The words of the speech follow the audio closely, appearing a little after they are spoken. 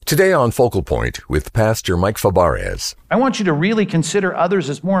Today on Focal Point with Pastor Mike Fabarez. I want you to really consider others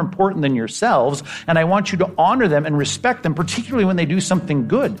as more important than yourselves, and I want you to honor them and respect them, particularly when they do something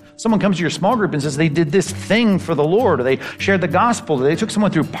good. Someone comes to your small group and says they did this thing for the Lord, or they shared the gospel, or they took someone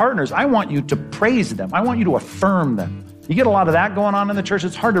through partners. I want you to praise them. I want you to affirm them. You get a lot of that going on in the church.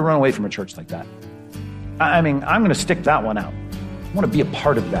 It's hard to run away from a church like that. I'm going to stick that one out. I want to be a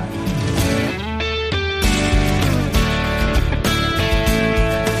part of that.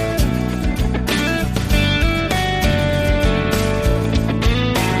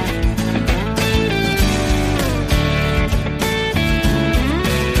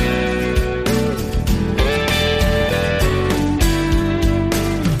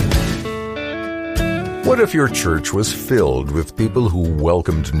 What if your church was filled with people who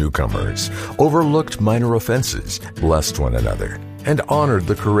welcomed newcomers, overlooked minor offenses, blessed one another, and honored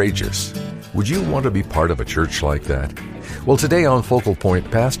the courageous? Would you want to be part of a church like that? Well, today on Focal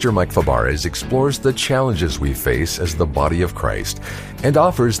Point, Pastor Mike Fabarez explores the challenges we face as the body of Christ and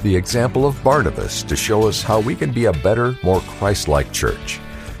offers the example of Barnabas to show us how we can be a better, more Christ-like church.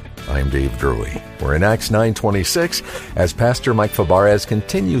 I'm Dave Drury. We're in Acts 9:26 as Pastor Mike Fabarez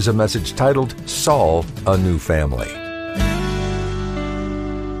continues a message titled, Saul, a New Family.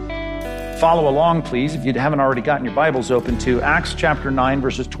 Follow along, please, if you haven't already gotten your Bibles open, to Acts chapter 9,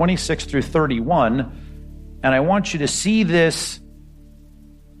 verses 26 through 31. And I want you to see this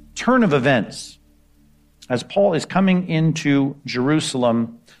turn of events as Paul is coming into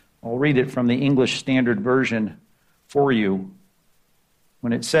Jerusalem. I'll read it from the English Standard Version for you.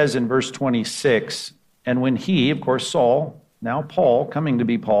 When it says in verse 26, and when he, of course, Saul, now Paul, coming to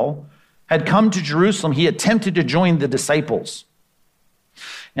be Paul, had come to Jerusalem, he attempted to join the disciples.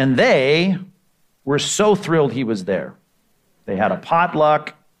 And they were so thrilled he was there. They had a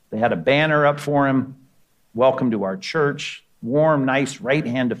potluck. They had a banner up for him. Welcome to our church. Warm, nice right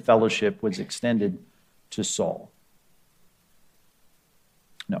hand of fellowship was extended to Saul.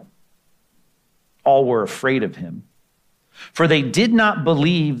 No. All were afraid of him, for they did not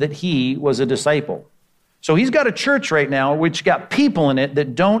believe that he was a disciple. So he's got a church right now which got people in it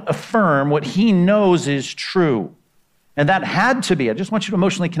that don't affirm what he knows is true. And that had to be, I just want you to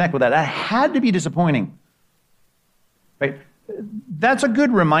emotionally connect with that. That had to be disappointing. Right? That's a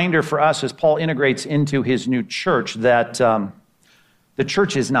good reminder for us as Paul integrates into his new church that the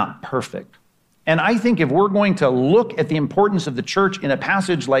church is not perfect. And I think if we're going to look at the importance of the church in a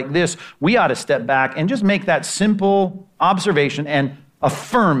passage like this, we ought to step back and just make that simple observation and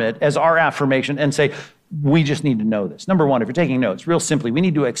affirm it as our affirmation and say, we just need to know this. Number one, if you're taking notes, real simply, we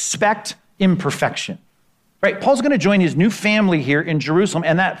need to expect imperfection. Right? Paul's going to join his new family here in Jerusalem,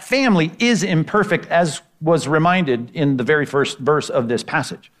 and that family is imperfect, as was reminded in the very first verse of this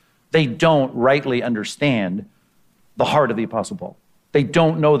passage. They don't rightly understand the heart of the Apostle Paul. They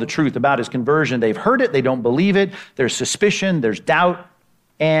don't know the truth about his conversion. They've heard it. They don't believe it. There's suspicion. There's doubt.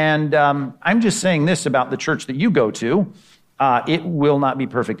 And I'm just saying this about the church that you go to. It will not be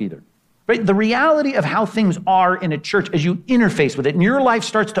perfect either. Right? The reality of how things are in a church as you interface with it, and your life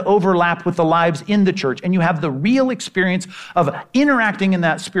starts to overlap with the lives in the church, and you have the real experience of interacting in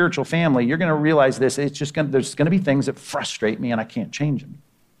that spiritual family, you're going to realize this. There's going to be things that frustrate me, and I can't change them.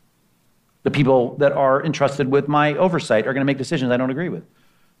 The people that are entrusted with my oversight are going to make decisions I don't agree with.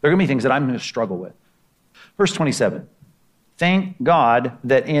 There are going to be things that I'm going to struggle with. Verse 27. Thank God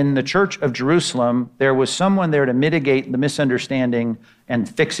that in the church of Jerusalem, there was someone there to mitigate the misunderstanding and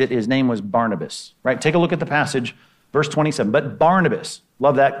fix it. His name was Barnabas. Right? Take a look at the passage, verse 27. But Barnabas,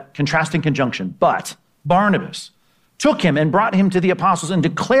 love that contrasting conjunction, but Barnabas took him and brought him to the apostles and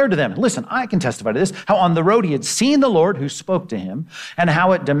declared to them, listen, I can testify to this, how on the road he had seen the Lord who spoke to him, and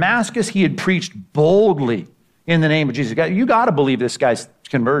how at Damascus he had preached boldly in the name of Jesus. You got to believe this guy's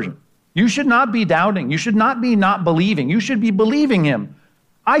conversion. You should not be doubting. You should not be not believing. You should be believing him.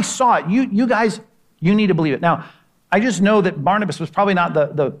 I saw it. You guys, you need to believe it. Now, I just know that Barnabas was probably not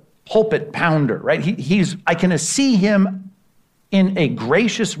the pulpit pounder, right? I can see him in a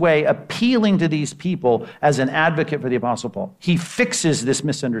gracious way, appealing to these people as an advocate for the Apostle Paul. He fixes this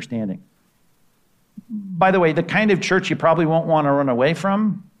misunderstanding. By the way, the kind of church you probably won't want to run away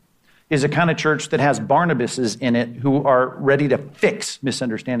from is a kind of church that has Barnabases in it who are ready to fix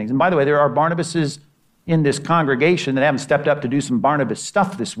misunderstandings. And by the way, there are Barnabases in this congregation that haven't stepped up to do some Barnabas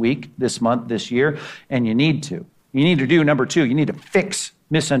stuff this week, this month, this year, and you need to. You need to do, number two, you need to fix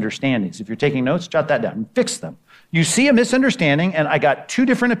misunderstandings. If you're taking notes, jot that down and fix them. You see a misunderstanding, and I got two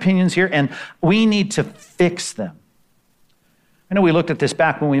different opinions here, and we need to fix them. I know we looked at this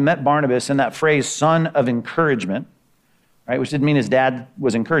back when we met Barnabas, and that phrase, son of encouragement, right? Which didn't mean his dad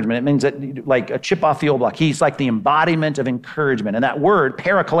was encouragement. It means that like a chip off the old block. He's like the embodiment of encouragement. And that word,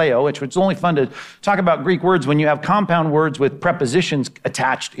 parakaleo, which it's only fun to talk about Greek words when you have compound words with prepositions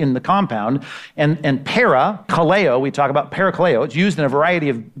attached in the compound. And para, kaleo, we talk about parakaleo. It's used in a variety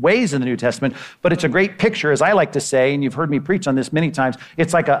of ways in the New Testament, but it's a great picture, as I like to say, and you've heard me preach on this many times.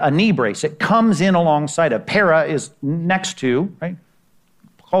 It's like a knee brace. It comes in alongside of. Para is next to, right?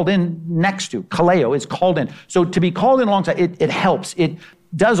 Called in next to. Kaleo is called in. So to be called in alongside, it helps. It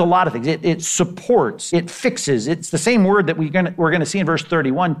does a lot of things. It supports. It fixes. It's the same word that we're going to see in verse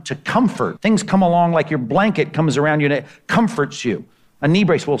 31, to comfort. Things come along like your blanket comes around you and it comforts you. A knee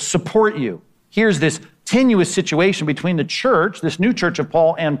brace will support you. Here's this tenuous situation between the church, this new church of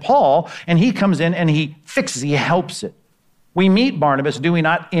Paul, and he comes in and he fixes, he helps it. We meet Barnabas, do we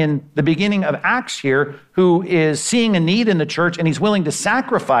not, in the beginning of Acts here, who is seeing a need in the church and he's willing to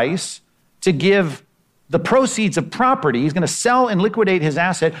sacrifice to give the proceeds of property. He's going to sell and liquidate his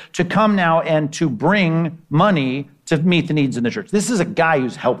asset to come now and to bring money to meet the needs in the church. This is a guy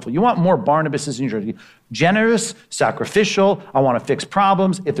who's helpful. You want more Barnabases in your church. Generous, sacrificial, I want to fix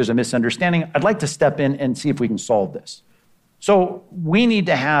problems. If there's a misunderstanding, I'd like to step in and see if we can solve this. So we need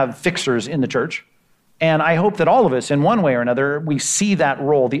to have fixers in the church. And I hope that all of us, in one way or another, we see that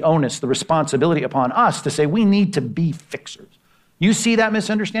role, the onus, the responsibility upon us to say we need to be fixers. You see that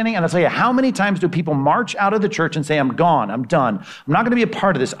misunderstanding? And I'll tell you, how many times do people march out of the church and say, I'm gone, I'm done, I'm not going to be a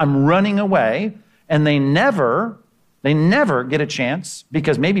part of this, I'm running away, and they never get a chance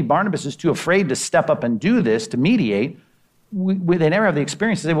because maybe Barnabas is too afraid to step up and do this, to mediate. They never have the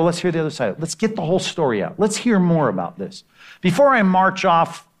experience to say, well, let's hear the other side. Let's get the whole story out. Let's hear more about this. Before I march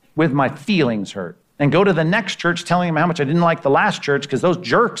off with my feelings hurt, and go to the next church telling them how much I didn't like the last church because those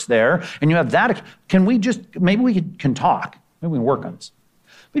jerks there, and you have that. Maybe we can talk. Maybe we can work on this.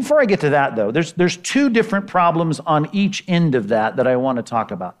 Before I get to that, though, there's two different problems on each end of that I want to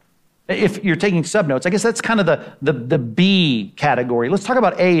talk about. If you're taking subnotes, I guess that's kind of the B category. Let's talk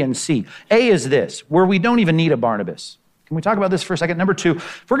about A and C. A is this, where we don't even need a Barnabas. Can we talk about this for a second? Number two,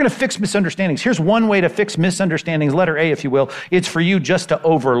 if we're going to fix misunderstandings, here's one way to fix misunderstandings, letter A, if you will. It's for you just to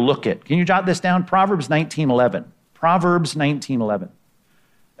overlook it. Can you jot this down? Proverbs 19:11. Proverbs 19:11.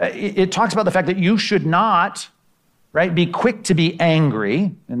 It talks about the fact that you should not, right, be quick to be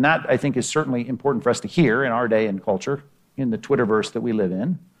angry. And that, I think, is certainly important for us to hear in our day and culture, in the Twitterverse that we live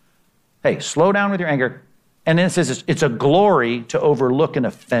in. Hey, slow down with your anger. And then it says it's a glory to overlook an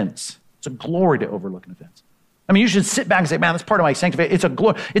offense. It's a glory to overlook an offense. I mean, you should sit back and say, man, that's part of my sanctification. It's a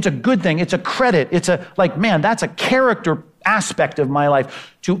glory. It's a good thing. It's a credit. It's man, that's a character aspect of my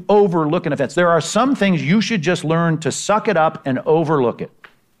life to overlook an offense. There are some things you should just learn to suck it up and overlook it.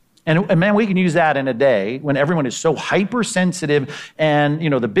 And man, we can use that in a day when everyone is so hypersensitive and,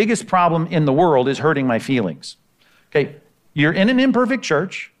 the biggest problem in the world is hurting my feelings. Okay, you're in an imperfect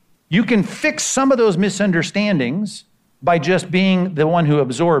church. You can fix some of those misunderstandings by just being the one who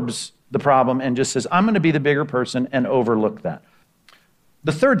absorbs the problem and just says, I'm going to be the bigger person and overlook that.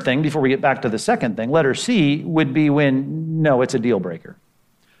 The third thing, before we get back to the second thing, letter C, would be when, no, it's a deal breaker.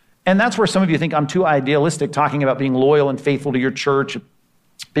 And that's where some of you think I'm too idealistic, talking about being loyal and faithful to your church,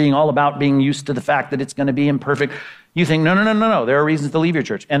 being all about being used to the fact that it's going to be imperfect. You think, no, there are reasons to leave your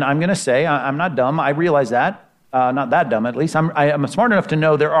church. And I'm going to say, I'm not dumb. I realize that. Not that dumb, at least. I'm smart enough to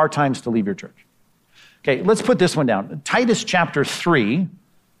know there are times to leave your church. Okay, let's put this one down. Titus chapter 3,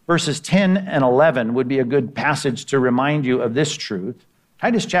 verses 10 and 11 would be a good passage to remind you of this truth.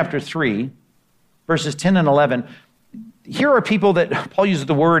 Titus chapter 3, verses 10 and 11. Here are people that Paul uses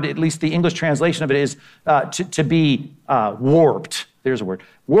the word, at least the English translation of it is to be warped. There's a word.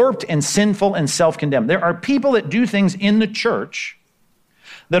 Warped and sinful and self-condemned. There are people that do things in the church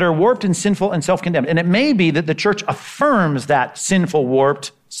that are warped and sinful and self-condemned. And it may be that the church affirms that sinful,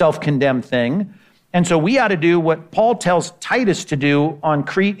 warped, self-condemned thing. And so we ought to do what Paul tells Titus to do on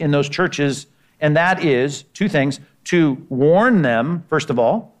Crete in those churches, and that is two things: to warn them, first of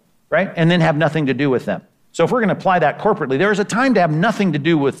all, right? And then have nothing to do with them. So if we're going to apply that corporately, there's a time to have nothing to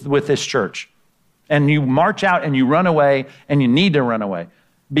do with this church. And you march out and you run away, and you need to run away.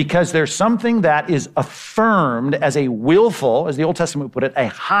 Because there's something that is affirmed as a willful, as the Old Testament would put it, a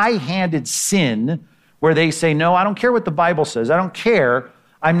high-handed sin, where they say, no, I don't care what the Bible says. I don't care.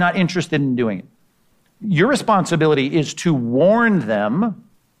 I'm not interested in doing it. Your responsibility is to warn them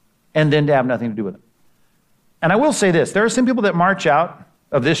and then to have nothing to do with them. And I will say this, there are some people that march out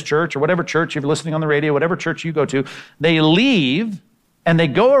of this church or whatever church, if you're listening on the radio, whatever church you go to, they leave and they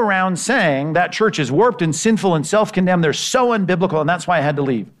go around saying that church is warped and sinful and self-condemned. They're so unbiblical, and that's why I had to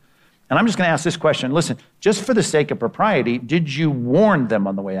leave. And I'm just going to ask this question. Listen, just for the sake of propriety, did you warn them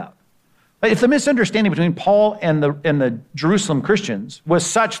on the way out? If the misunderstanding between Paul and the Jerusalem Christians was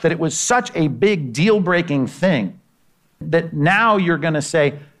such that it was such a big deal-breaking thing that now you're going to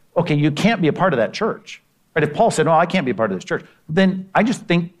say, okay, you can't be a part of that church. Right? If Paul said, oh, I can't be a part of this church, then I just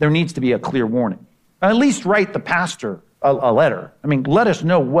think there needs to be a clear warning. At least write the pastor a letter. I mean, let us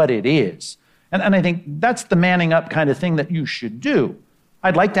know what it is. And I think that's the manning up kind of thing that you should do.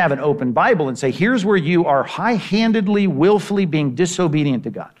 I'd like to have an open Bible and say, here's where you are high-handedly, willfully being disobedient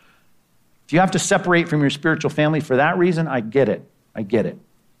to God. If you have to separate from your spiritual family for that reason, I get it. I get it.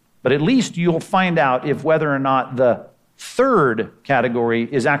 But at least you'll find out if whether or not the third category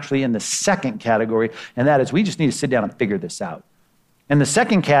is actually in the second category, and that is we just need to sit down and figure this out. And the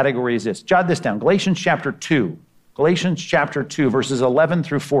second category is this. Jot this down. Galatians chapter 2. Galatians chapter 2, verses 11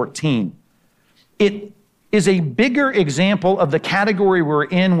 through 14. It is a bigger example of the category we're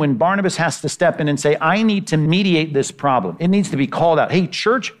in when Barnabas has to step in and say, I need to mediate this problem. It needs to be called out. Hey,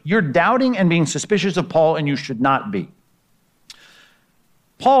 church, you're doubting and being suspicious of Paul, and you should not be.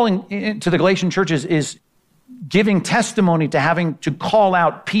 Paul to the Galatian churches is giving testimony to having to call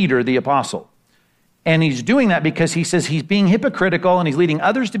out Peter, the apostle. And he's doing that because he says he's being hypocritical and he's leading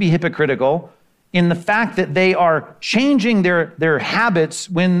others to be hypocritical in the fact that they are changing their habits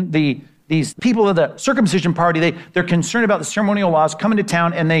when these people of the circumcision party, they're concerned about the ceremonial laws coming to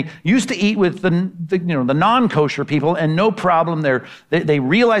town, and they used to eat with the non-kosher people, and no problem. They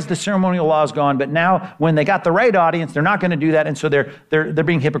realize the ceremonial law is gone, but now when they got the right audience, they're not going to do that, and so they're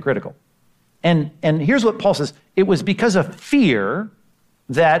being hypocritical. And here's what Paul says. It was because of fear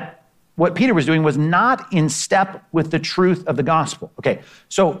that what Peter was doing was not in step with the truth of the gospel. Okay,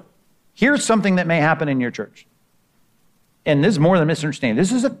 so here's something that may happen in your church. And this is more than misunderstanding.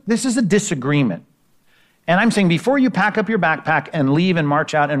 This is a disagreement. And I'm saying before you pack up your backpack and leave and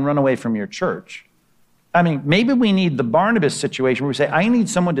march out and run away from your church, I mean, maybe we need the Barnabas situation where we say, I need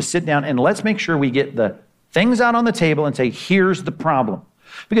someone to sit down and let's make sure we get the things out on the table and say, here's the problem.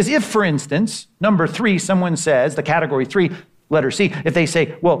 Because if, for instance, number 3, someone says, the category 3, letter C, if they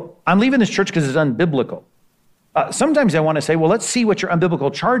say, well, I'm leaving this church because it's unbiblical. Sometimes I want to say, well, let's see what your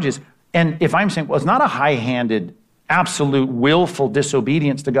unbiblical charge is. And if I'm saying, well, it's not a high-handed, absolute, willful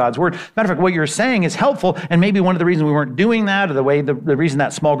disobedience to God's word. Matter of fact, what you're saying is helpful, and maybe one of the reasons we weren't doing that, or the reason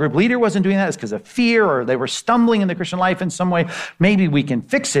that small group leader wasn't doing that is because of fear, or they were stumbling in the Christian life in some way. Maybe we can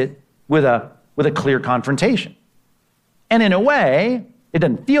fix it with a clear confrontation. And in a way, it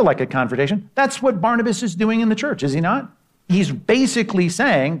doesn't feel like a confrontation. That's what Barnabas is doing in the church, is he not? He's basically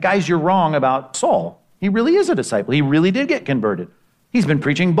saying, guys, you're wrong about Saul. He really is a disciple. He really did get converted. He's been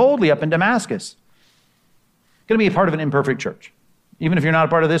preaching boldly up in Damascus. Going to be a part of an imperfect church. Even if you're not a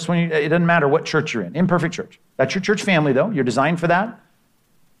part of this one, it doesn't matter what church you're in. Imperfect church. That's your church family, though. You're designed for that.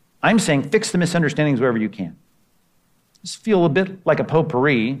 I'm saying fix the misunderstandings wherever you can. Just feel a bit like a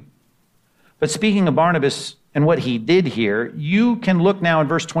potpourri. But speaking of Barnabas and what he did here, you can look now in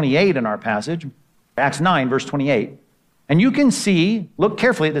verse 28 in our passage, Acts 9, verse 28. And you can see, look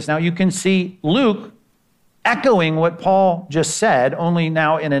carefully at this now, you can see Luke echoing what Paul just said, only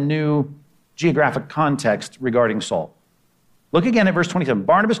now in a new geographic context regarding Saul. Look again at verse 27.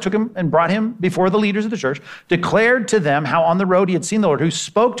 Barnabas took him and brought him before the leaders of the church, declared to them how on the road he had seen the Lord, who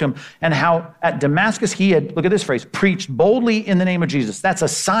spoke to him, and how at Damascus he had, look at this phrase, preached boldly in the name of Jesus. That's a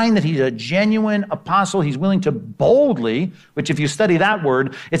sign that he's a genuine apostle. He's willing to boldly, which if you study that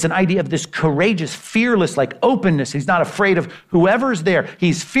word, it's an idea of this courageous, fearless, like openness. He's not afraid of whoever's there.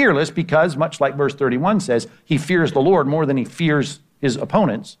 He's fearless because, much like verse 31 says, he fears the Lord more than he fears his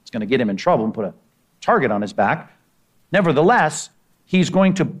opponents. It's going to get him in trouble and put a target on his back. Nevertheless, he's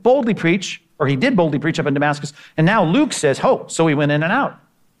going to boldly preach, or he did boldly preach up in Damascus. And now Luke says, so he went in and out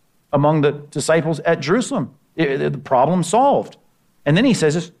among the disciples at Jerusalem. The problem solved. And then he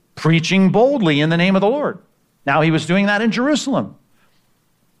says, it's preaching boldly in the name of the Lord. Now he was doing that in Jerusalem.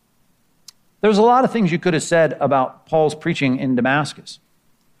 There's a lot of things you could have said about Paul's preaching in Damascus.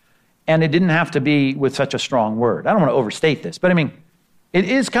 And it didn't have to be with such a strong word. I don't want to overstate this, but I mean, it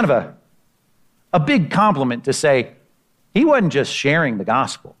is kind of a big compliment to say, he wasn't just sharing the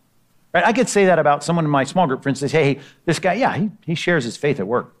gospel. Right? I could say that about someone in my small group, for instance, hey, this guy, he shares his faith at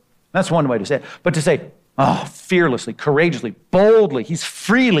work. That's one way to say it. But to say, fearlessly, courageously, boldly, he's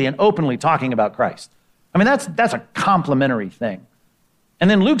freely and openly talking about Christ. I mean, that's a complimentary thing. And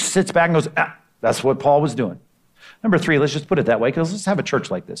then Luke sits back and goes, that's what Paul was doing. Number 3, let's just put it that way, because let's have a church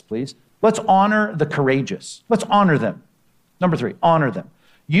like this, please. Let's honor the courageous. Let's honor them. Number 3, honor them.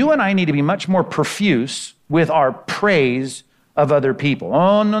 You and I need to be much more profuse with our praise of other people.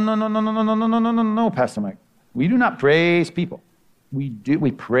 Oh, no, Pastor Mike. We do not praise people.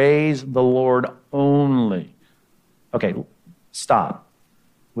 We praise the Lord only. Okay, stop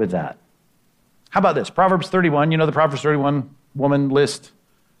with that. How about this? Proverbs 31, you know the Proverbs 31 woman list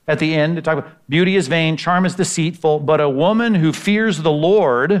at the end. It talks about beauty is vain, charm is deceitful, but a woman who fears the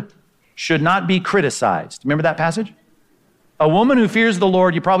Lord should not be criticized. Remember that passage? A woman who fears the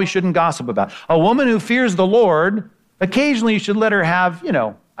Lord, you probably shouldn't gossip about. A woman who fears the Lord, occasionally you should let her have,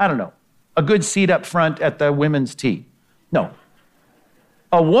 a good seat up front at the women's tea. No.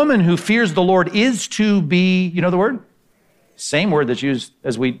 A woman who fears the Lord is to be, you know the word? Same word that's used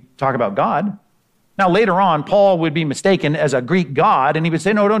as we talk about God. Now, later on, Paul would be mistaken as a Greek god, and he would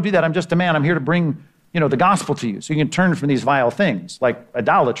say, no, don't do that. I'm just a man. I'm here to bring, the gospel to you so you can turn from these vile things like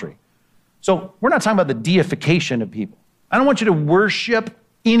idolatry. So we're not talking about the deification of people. I don't want you to worship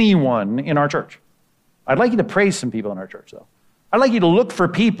anyone in our church. I'd like you to praise some people in our church, though. I'd like you to look for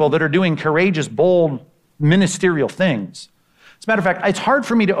people that are doing courageous, bold, ministerial things. As a matter of fact, it's hard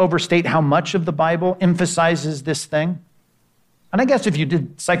for me to overstate how much of the Bible emphasizes this thing. And I guess if you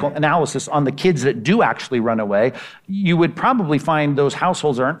did psychoanalysis on the kids that do actually run away, you would probably find those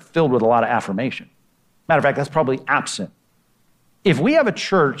households aren't filled with a lot of affirmation. Matter of fact, that's probably absent. If we have a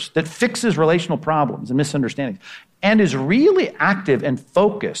church that fixes relational problems and misunderstandings and is really active and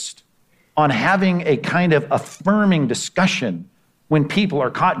focused on having a kind of affirming discussion when people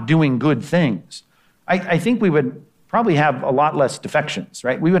are caught doing good things, I think we would probably have a lot less defections,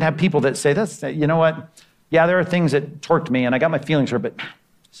 right? We would have people that say, you know what? Yeah, there are things that torqued me and I got my feelings hurt, but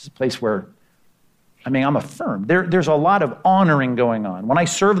this is a place where, I'm affirmed. There's a lot of honoring going on. When I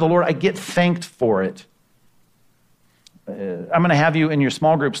serve the Lord, I get thanked for it. I'm going to have you in your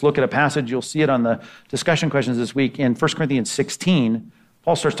small groups look at a passage. You'll see it on the discussion questions this week in 1 Corinthians 16.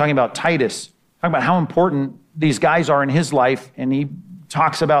 Paul starts talking about Titus, talking about how important these guys are in his life, and he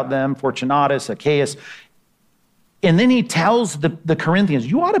talks about them, Fortunatus, Achaeus. And then he tells the Corinthians,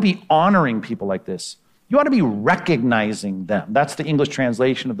 you ought to be honoring people like this. You ought to be recognizing them. That's the English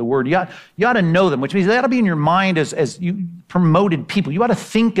translation of the word. You ought to know them, which means they ought to be in your mind as you promoted people. You ought to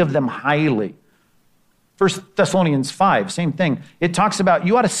think of them highly. 1 Thessalonians 5, same thing. It talks about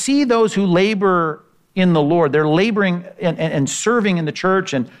you ought to see those who labor in the Lord. They're laboring and serving in the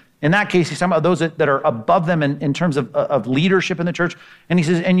church. And in that case, he's talking about those that are above them in terms of leadership in the church. And he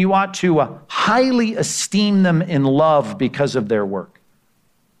says, and you ought to highly esteem them in love because of their work.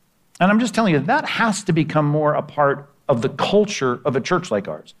 And I'm just telling you, that has to become more a part of the culture of a church like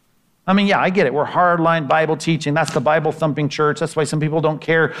ours. I get it. We're hardline Bible teaching. That's the Bible-thumping church. That's why some people don't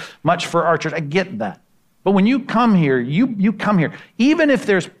care much for our church. I get that. But when you come here, you come here, even if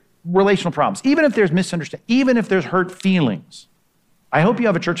there's relational problems, even if there's misunderstanding, even if there's hurt feelings, I hope you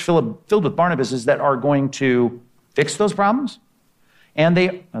have a church filled with Barnabases that are going to fix those problems, and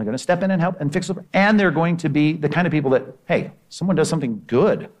they're going to step in and help and fix them, and they're going to be the kind of people that, hey, someone does something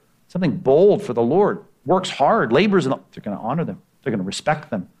good, something bold for the Lord, works hard, labors, they're going to honor them. They're going to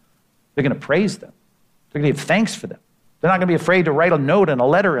respect them. They're going to praise them. They're going to give thanks for them. They're not going to be afraid to write a note and a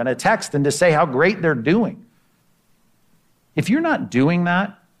letter and a text and to say how great they're doing. If you're not doing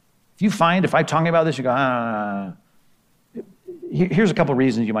that, if you find, if I'm talking about this, you go, here's a couple of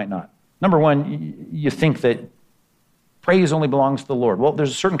reasons you might not. Number one, you think that praise only belongs to the Lord. Well,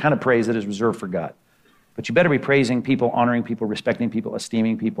 there's a certain kind of praise that is reserved for God. But you better be praising people, honoring people, respecting people,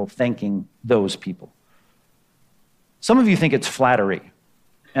 esteeming people, thanking those people. Some of you think it's flattery.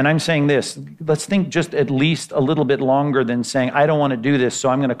 And I'm saying this, let's think just at least a little bit longer than saying, I don't want to do this, so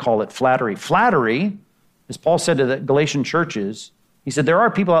I'm going to call it flattery. Flattery, as Paul said to the Galatian churches, he said, there are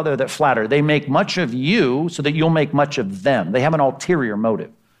people out there that flatter. They make much of you so that you'll make much of them. They have an ulterior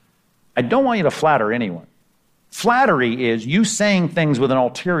motive. I don't want you to flatter anyone. Flattery is you saying things with an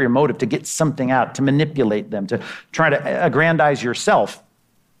ulterior motive to get something out, to manipulate them, to try to aggrandize yourself,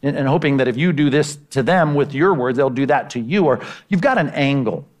 and hoping that if you do this to them with your words, they'll do that to you, or you've got an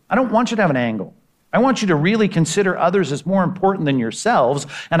angle. I don't want you to have an angle. I want you to really consider others as more important than yourselves,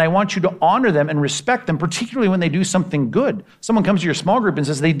 and I want you to honor them and respect them, particularly when they do something good. Someone comes to your small group and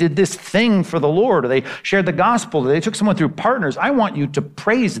says they did this thing for the Lord, or they shared the gospel, or they took someone through partners. I want you to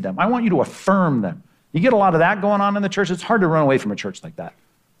praise them. I want you to affirm them. You get a lot of that going on in the church. It's hard to run away from a church like that.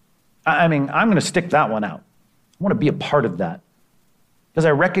 I'm going to stick that one out. I want to be a part of that. Because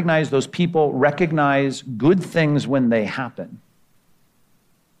I recognize those people recognize good things when they happen.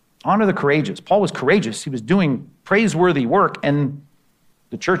 Honor the courageous. Paul was courageous. He was doing praiseworthy work. And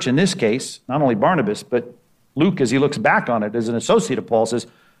the church in this case, not only Barnabas, but Luke, as he looks back on it as an associate of Paul, says,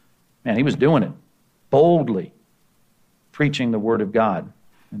 man, he was doing it boldly, preaching the word of God.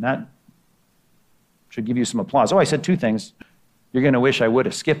 And that should give you some applause. Oh, I said two things. You're going to wish I would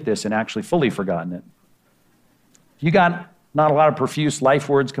have skipped this and actually fully forgotten it. You got not a lot of profuse life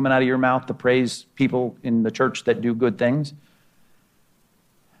words coming out of your mouth to praise people in the church that do good things.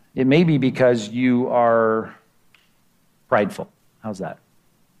 It may be because you are prideful. How's that?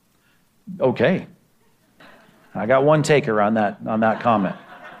 Okay. I got one taker on that comment.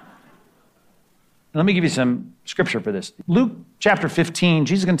 Let me give you some scripture for this. Luke chapter 15,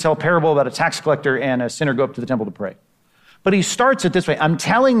 Jesus is going to tell a parable about a tax collector and a sinner go up to the temple to pray. But he starts it this way. I'm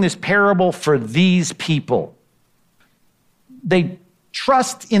telling this parable for these people. They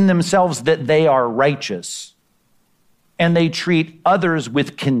trust in themselves that they are righteous, and they treat others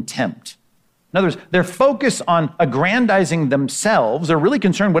with contempt. In other words, they're focused on aggrandizing themselves. They're really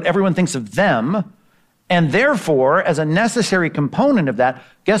concerned what everyone thinks of them. And therefore, as a necessary component of that,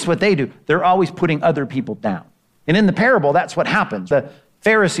 guess what they do? They're always putting other people down. And in the parable, that's what happens. The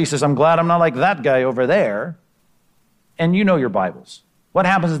Pharisee says, I'm glad I'm not like that guy over there. And you know your Bibles. What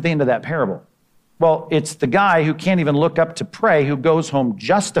happens at the end of that parable? Well, it's the guy who can't even look up to pray, who goes home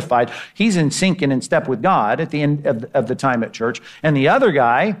justified. He's in sync and in step with God at the end of the time at church. And the other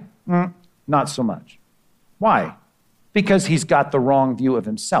guy, not so much. Why? Because he's got the wrong view of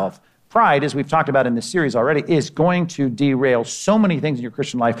himself. Pride, as we've talked about in this series already, is going to derail so many things in your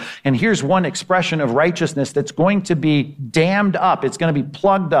Christian life. And here's one expression of righteousness that's going to be dammed up. It's going to be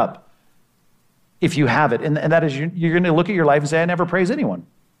plugged up if you have it. And that is, you're going to look at your life and say, I never praise anyone.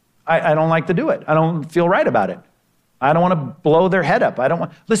 I don't like to do it. I don't feel right about it. I don't want to blow their head up.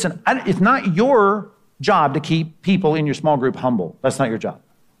 Listen, it's not your job to keep people in your small group humble. That's not your job.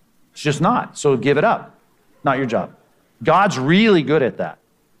 It's just not. So give it up. Not your job. God's really good at that.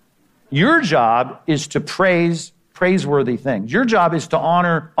 Your job is to praise praiseworthy things. Your job is to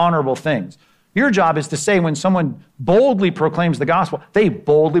honor honorable things. Your job is to say when someone boldly proclaims the gospel, they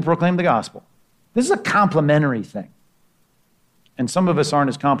boldly proclaim the gospel. This is a complimentary thing. And some of us aren't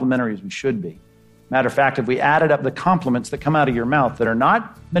as complimentary as we should be. Matter of fact, if we added up the compliments that come out of your mouth that are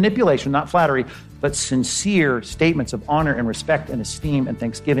not manipulation, not flattery, but sincere statements of honor and respect and esteem and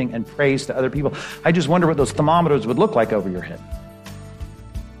thanksgiving and praise to other people, I just wonder what those thermometers would look like over your head.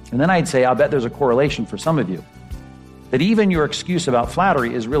 And then I'd say, I'll bet there's a correlation for some of you, that even your excuse about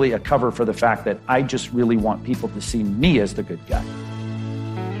flattery is really a cover for the fact that I just really want people to see me as the good guy.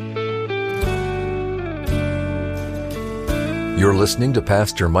 You're listening to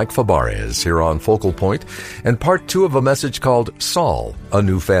Pastor Mike Fabarez here on Focal Point and part 2 of a message called Saul, A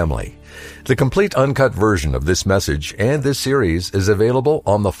New Family. The complete uncut version of this message and this series is available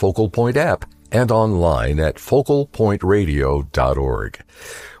on the Focal Point app and online at focalpointradio.org.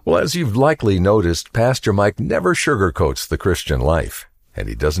 Well, as you've likely noticed, Pastor Mike never sugarcoats the Christian life, and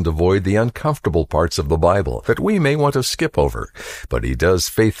he doesn't avoid the uncomfortable parts of the Bible that we may want to skip over, but he does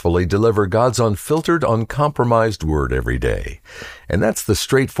faithfully deliver God's unfiltered, uncompromised word every day. And that's the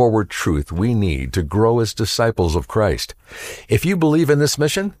straightforward truth we need to grow as disciples of Christ. If you believe in this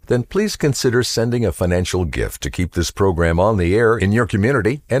mission, then please consider sending a financial gift to keep this program on the air in your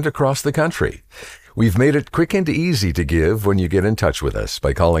community and across the country. We've made it quick and easy to give when you get in touch with us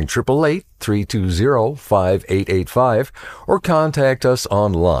by calling 888-320-5885 or contact us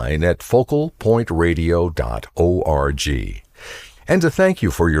online at focalpointradio.org. And to thank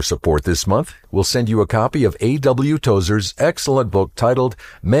you for your support this month, we'll send you a copy of A.W. Tozer's excellent book titled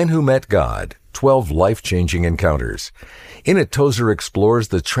Men Who Met God, 12 Life-Changing Encounters. In it, Tozer explores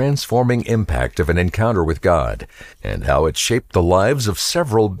the transforming impact of an encounter with God and how it shaped the lives of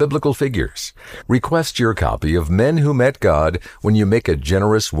several biblical figures. Request your copy of Men Who Met God when you make a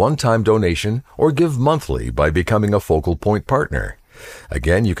generous one-time donation or give monthly by becoming a Focal Point partner.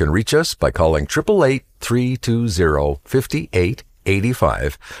 Again, you can reach us by calling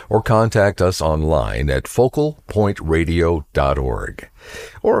 888-320-5885 or contact us online at focalpointradio.org.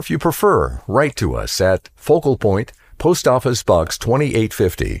 Or if you prefer, write to us at Focal Point, Post Office Box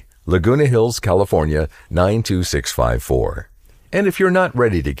 2850, Laguna Hills, California, 92654. And if you're not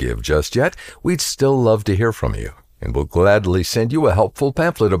ready to give just yet, we'd still love to hear from you. And we'll gladly send you a helpful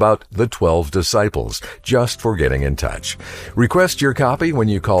pamphlet about the 12 disciples, just for getting in touch. Request your copy when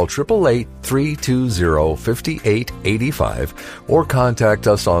you call 888-320-5885 or contact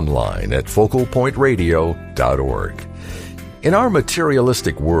us online at focalpointradio.org. In our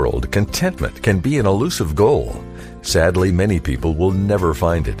materialistic world, contentment can be an elusive goal. Sadly, many people will never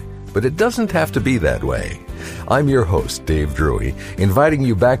find it, but it doesn't have to be that way. I'm your host, Dave Drury, inviting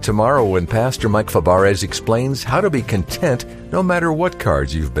you back tomorrow when Pastor Mike Fabarez explains how to be content no matter what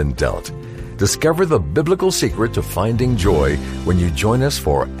cards you've been dealt. Discover the biblical secret to finding joy when you join us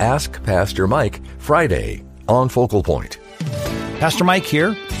for Ask Pastor Mike Friday on Focal Point. Pastor Mike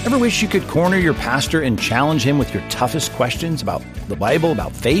here. Ever wish you could corner your pastor and challenge him with your toughest questions about the Bible,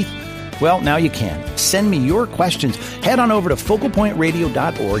 about faith? Well, now you can. Send me your questions. Head on over to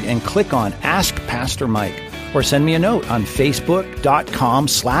focalpointradio.org and click on Ask Pastor Mike. or send me a note on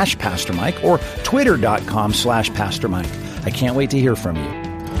Facebook.com/Pastor Mike or Twitter.com/Pastor Mike. I can't wait to hear from you.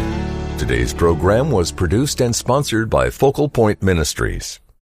 Today's program was produced and sponsored by Focal Point Ministries.